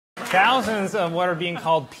Thousands of what are being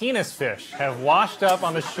called penis fish have washed up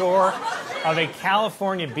on the shore of a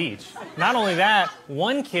California beach. Not only that,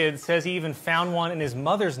 one kid says he even found one in his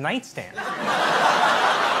mother's nightstand.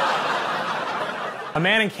 A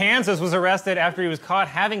man in Kansas was arrested after he was caught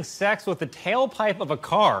having sex with the tailpipe of a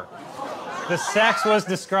car. The sex was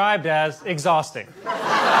described as exhausting.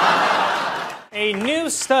 A new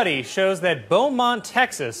study shows that Beaumont,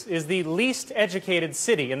 Texas is the least educated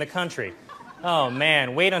city in the country. Oh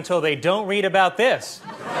man, wait until they don't read about this.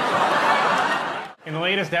 In the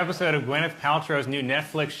latest episode of Gwyneth Paltrow's new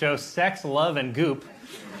Netflix show Sex, Love, and Goop,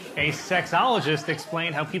 a sexologist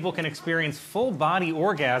explained how people can experience full-body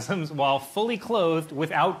orgasms while fully clothed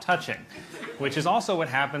without touching, which is also what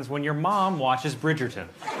happens when your mom watches Bridgerton.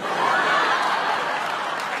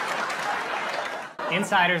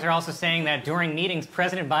 Insiders are also saying that during meetings,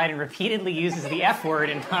 President Biden repeatedly uses the F word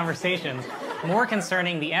in conversations. More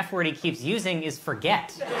concerning, the F word he keeps using is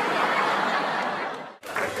forget.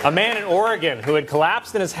 A man in Oregon who had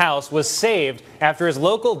collapsed in his house was saved after his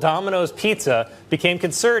local Domino's Pizza became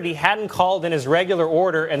concerned he hadn't called in his regular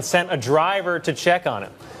order and sent a driver to check on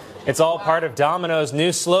him. It's all part of Domino's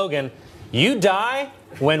new slogan, "You die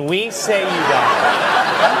when we say you die."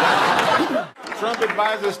 Trump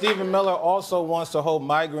advisor Stephen Miller also wants to hold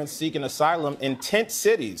migrants seeking asylum in tent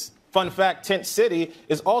cities. Fun fact, tent city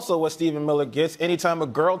is also what Stephen Miller gets anytime a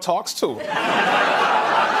girl talks to him.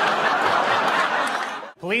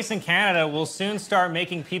 Police in Canada will soon start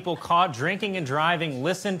making people caught drinking and driving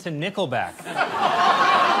listen to Nickelback.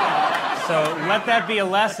 So let that be a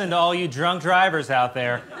lesson to all you drunk drivers out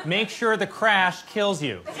there. Make sure the crash kills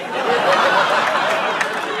you.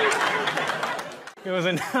 It was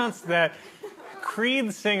announced that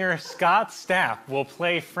Creed singer Scott Stapp will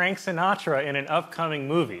play Frank Sinatra in an upcoming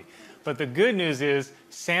movie. But the good news is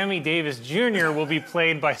Sammy Davis Jr. will be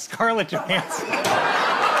played by Scarlett Johansson.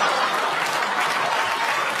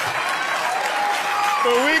 The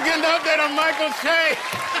weekend update on Michael Che.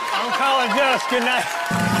 I'm Colin Jost. Good night.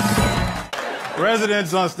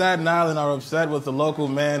 Residents on Staten Island are upset with the local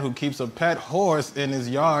man who keeps a pet horse in his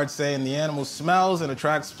yard, saying the animal smells and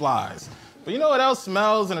attracts flies. But you know what else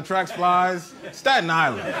smells and attracts flies? Staten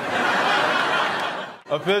Island.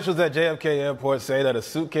 Officials at JFK Airport say that a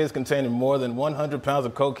suitcase containing more than 100 pounds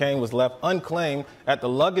of cocaine was left unclaimed at the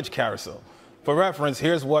luggage carousel. For reference,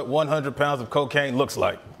 here's what 100 pounds of cocaine looks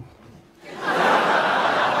like.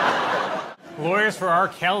 Lawyers for R.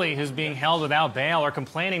 Kelly, who's being held without bail, are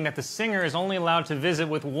complaining that the singer is only allowed to visit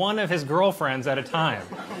with one of his girlfriends at a time.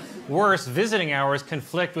 Worse, visiting hours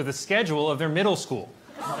conflict with the schedule of their middle school.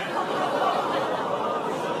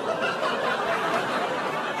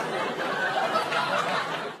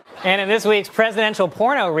 And in this week's presidential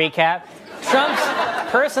porno recap,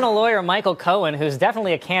 Trump's personal lawyer, Michael Cohen, who's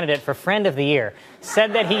definitely a candidate for Friend of the Year,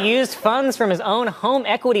 said that he used funds from his own home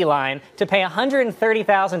equity line to pay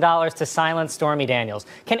 $130,000 to silence Stormy Daniels.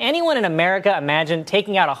 Can anyone in America imagine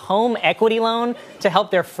taking out a home equity loan to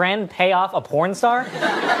help their friend pay off a porn star?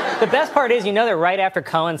 The best part is, you know that right after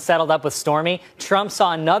Cohen settled up with Stormy, Trump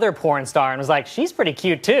saw another porn star and was like, she's pretty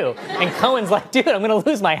cute too. And Cohen's like, dude, I'm going to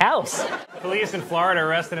lose my house. Police in Florida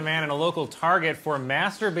arrested a man in a local Target for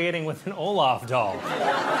masturbating with an Olaf doll.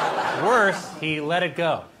 Worse, he let it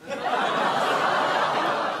go.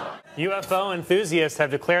 UFO enthusiasts have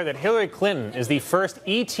declared that Hillary Clinton is the first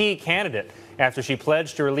ET candidate after she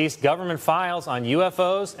pledged to release government files on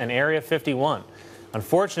UFOs and Area 51.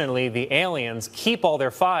 Unfortunately, the aliens keep all their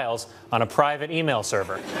files on a private email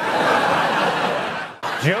server.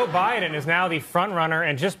 Joe Biden is now the frontrunner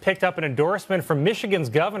and just picked up an endorsement from Michigan's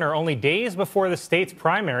governor only days before the state's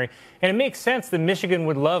primary. And it makes sense that Michigan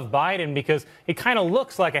would love Biden because it kind of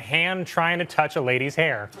looks like a hand trying to touch a lady's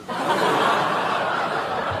hair.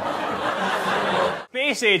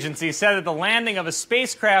 Space agency said that the landing of a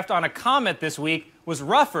spacecraft on a comet this week was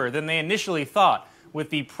rougher than they initially thought,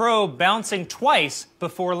 with the probe bouncing twice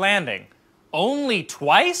before landing. Only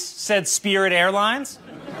twice? Said Spirit Airlines.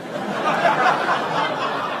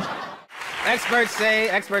 Experts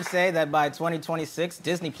say that by 2026,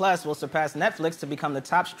 Disney Plus will surpass Netflix to become the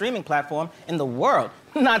top streaming platform in the world.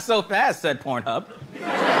 Not so fast, said Pornhub.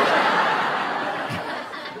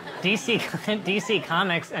 DC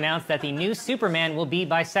Comics announced that the new Superman will be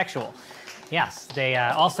bisexual. Yes, they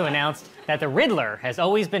also announced that the Riddler has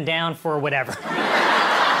always been down for whatever.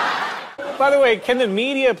 By the way, can the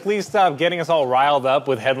media please stop getting us all riled up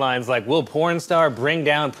with headlines like, will porn star bring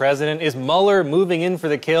down president? Is Mueller moving in for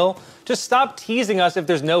the kill? Just stop teasing us if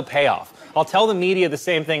there's no payoff. I'll tell the media the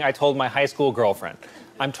same thing I told my high school girlfriend.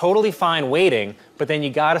 I'm totally fine waiting, but then you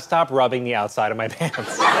gotta stop rubbing the outside of my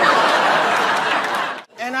pants.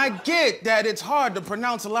 And I get that it's hard to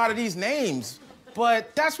pronounce a lot of these names,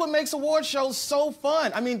 but that's what makes award shows so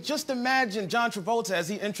fun. I mean, just imagine John Travolta as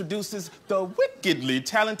he introduces the wickedly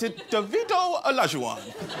talented Davito Olajuwon.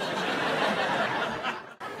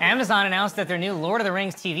 Amazon announced that their new Lord of the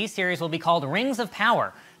Rings TV series will be called Rings of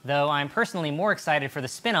Power, though I'm personally more excited for the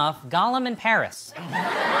spin-off Gollum in Paris.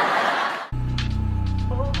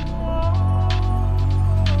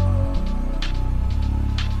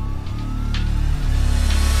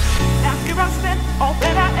 I said all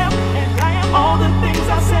that I am, and I am all the things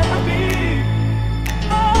I said to be.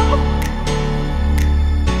 Oh,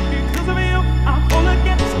 because of you, I'm all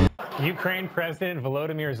against. Ukraine President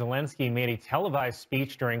Volodymyr Zelensky made a televised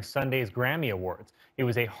speech during Sunday's Grammy Awards. It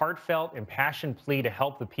was a heartfelt, impassioned plea to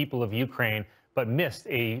help the people of Ukraine, but missed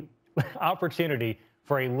an opportunity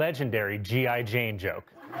for a legendary G.I. Jane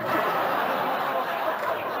joke.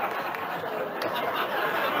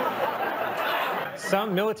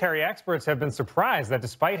 Some military experts have been surprised that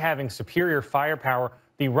despite having superior firepower,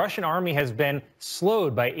 the Russian army has been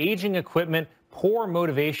slowed by aging equipment, poor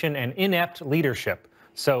motivation, and inept leadership.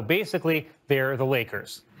 So basically, they're the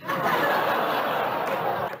Lakers.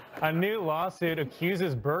 A new lawsuit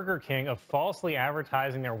accuses Burger King of falsely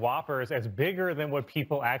advertising their Whoppers as bigger than what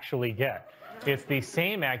people actually get. It's the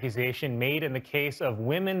same accusation made in the case of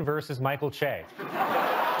Women versus Michael Che.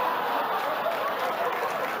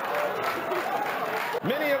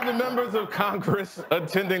 Many of the members of Congress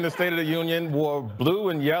attending the State of the Union wore blue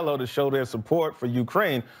and yellow to show their support for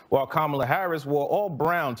Ukraine, while Kamala Harris wore all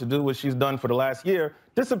brown to do what she's done for the last year,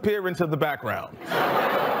 disappear into the background.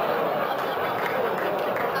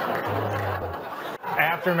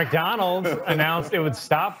 After McDonald's announced it would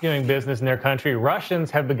stop doing business in their country, Russians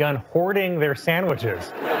have begun hoarding their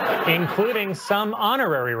sandwiches, including some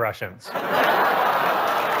honorary Russians.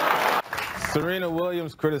 Serena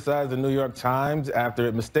Williams criticized the New York Times after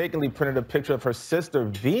it mistakenly printed a picture of her sister,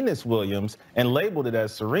 Venus Williams, and labeled it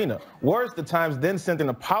as Serena. Worse, the Times then sent an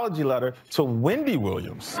apology letter to Wendy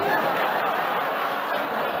Williams.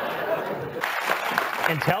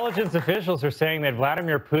 Intelligence officials are saying that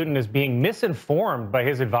Vladimir Putin is being misinformed by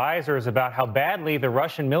his advisors about how badly the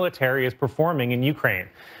Russian military is performing in Ukraine,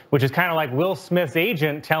 which is kind of like Will Smith's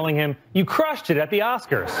agent telling him, "You crushed it at the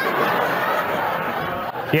Oscars."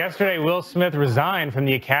 Yesterday, Will Smith resigned from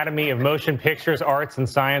the Academy of Motion Pictures, Arts, and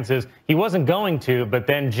Sciences. He wasn't going to, but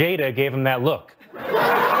then Jada gave him that look.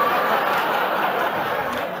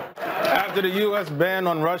 After the U.S. ban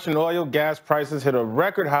on Russian oil, gas prices hit a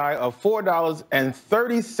record high of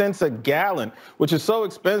 $4.30 a gallon, which is so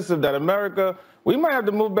expensive that America, we might have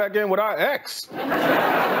to move back in with our ex. Come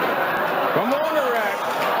on,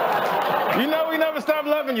 Iraq. You know we never stop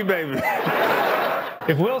loving you, baby.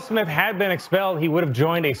 If Will Smith had been expelled, he would have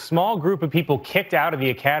joined a small group of people kicked out of the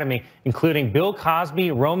Academy, including Bill Cosby,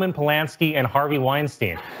 Roman Polanski, and Harvey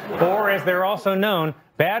Weinstein, or as they're also known,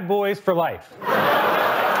 Bad Boys for Life.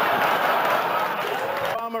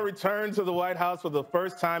 Obama returned to the White House for the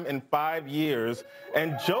first time in 5 years,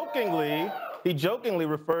 and he jokingly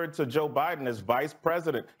referred to Joe Biden as vice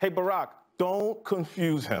president. Hey, Barack, don't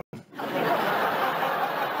confuse him.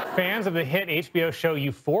 Fans of the hit HBO show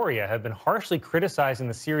Euphoria have been harshly criticizing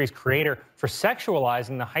the series' creator for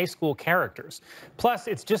sexualizing the high school characters. Plus,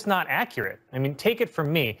 it's just not accurate. I mean, take it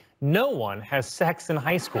from me, no one has sex in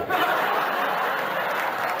high school.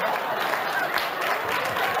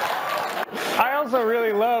 I also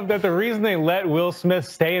really love that the reason they let Will Smith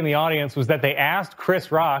stay in the audience was that they asked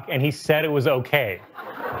Chris Rock and he said it was okay.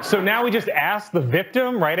 So now we just ask the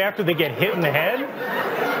victim right after they get hit in the head?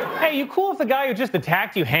 Hey, you cool if the guy who just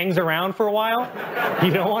attacked you hangs around for a while?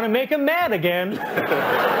 You don't want to make him mad again.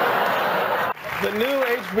 The new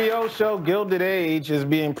HBO show Gilded Age is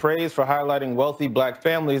being praised for highlighting wealthy black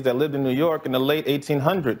families that lived in New York in the late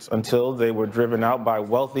 1800s until they were driven out by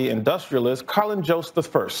wealthy industrialist Colin Jost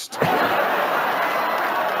I.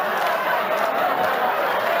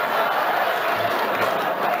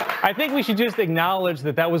 I think we should just acknowledge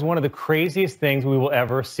that that was one of the craziest things we will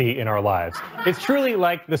ever see in our lives. It's truly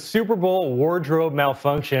like the Super Bowl wardrobe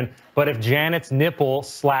malfunction, but if Janet's nipple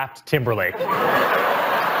slapped Timberlake.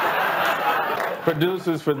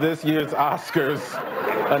 Producers for this year's Oscars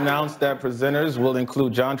announced that presenters will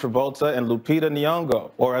include John Travolta and Lupita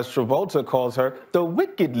Nyong'o, or as Travolta calls her, the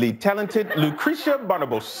wickedly talented Lucretia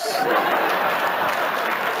Barnabas.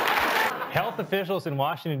 Health officials in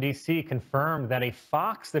Washington, D.C. confirmed that a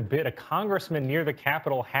fox that bit a congressman near the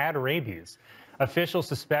Capitol had rabies. Officials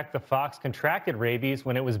suspect the fox contracted rabies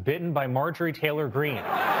when it was bitten by Marjorie Taylor Greene.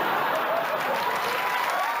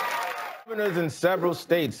 Governors in several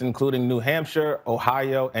states, including New Hampshire,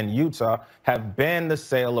 Ohio, and Utah, have banned the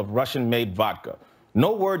sale of Russian-made vodka.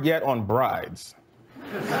 No word yet on brides.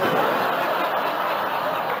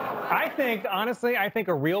 Honestly, I think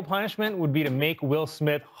a real punishment would be to make Will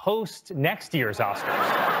Smith host next year's Oscars.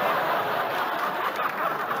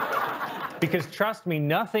 Because trust me,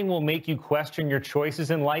 nothing will make you question your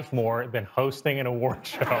choices in life more than hosting an award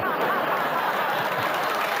show.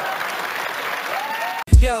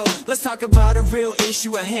 Yo, let's talk about a real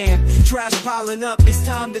issue at hand. Trash piling up, it's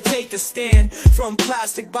time to take a stand. From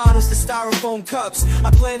plastic bottles to styrofoam cups,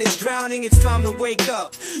 our planet's drowning, it's time to wake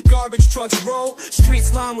up. Garbage trucks roll,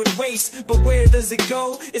 streets lined with waste, but where does it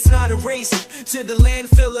go? It's not a race to the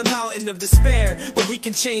landfill, a mountain of despair. But we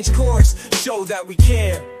can change course, show that we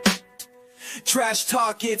care. Trash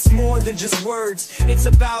talk, it's more than just words. It's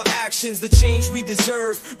about actions, the change we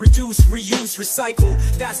deserve. Reduce, reuse, recycle.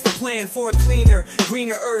 That's the plan for a cleaner,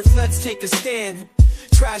 greener earth. Let's take a stand.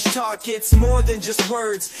 Trash talk, it's more than just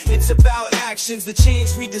words. It's about actions, the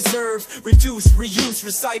change we deserve. Reduce, reuse,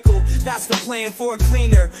 recycle. That's the plan for a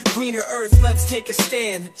cleaner, greener earth. Let's take a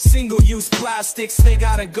stand. Single-use plastics, they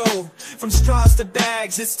gotta go. From straws to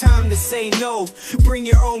bags, it's time to say no. Bring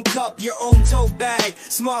your own cup, your own tote bag.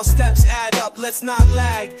 Small steps add up, let's not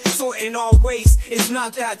lag. Sorting all waste is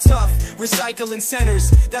not that tough. Recycling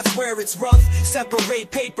centers, that's where it's rough.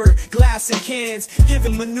 Separate paper, glass, and cans. Give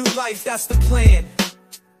them a new life, that's the plan.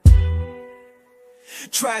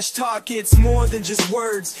 Trash talk, it's more than just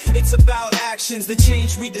words. It's about actions, the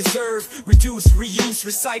change we deserve. Reduce, reuse,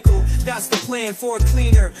 recycle. That's the plan for a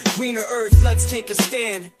cleaner, greener earth. Let's take a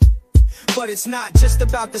stand. But it's not just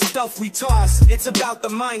about the stuff we toss. It's about the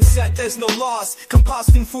mindset, there's no loss.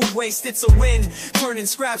 Composting food waste, it's a win. Turning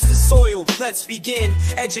scraps to soil, let's begin.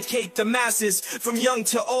 Educate the masses, from young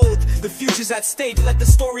to old. The future's at stake, let the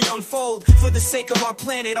story unfold. For the sake of our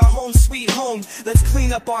planet, our home sweet home. Let's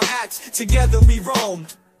clean up our acts, together we roam.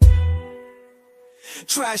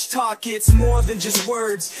 Trash talk, it's more than just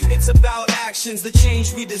words. It's about actions, the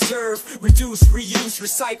change we deserve. Reduce, reuse,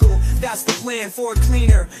 recycle. That's the plan for a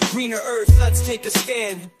cleaner, greener earth. Let's take a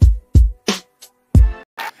stand.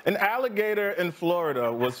 An alligator in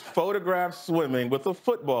Florida was photographed swimming with a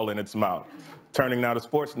football in its mouth. Turning now to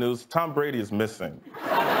sports news, Tom Brady is missing.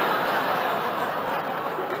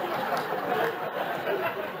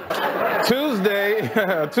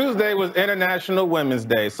 Tuesday was International Women's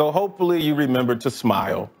Day, so hopefully you remembered to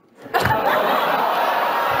smile.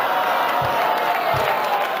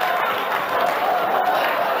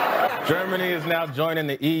 Germany is now joining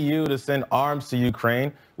the EU to send arms to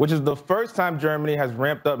Ukraine, which is the first time Germany has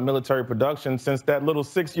ramped up military production since that little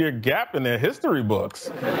 6-year gap in their history books.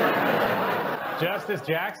 Justice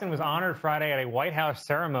Jackson was honored Friday at a White House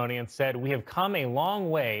ceremony and said, "We have come a long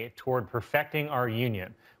way toward perfecting our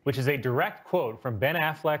union," which is a direct quote from Ben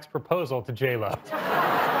Affleck's proposal to J-Lo.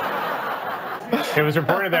 It was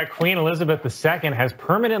reported that Queen Elizabeth II has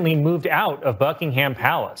permanently moved out of Buckingham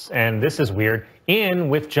Palace, and this is weird, in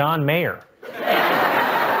with John Mayer.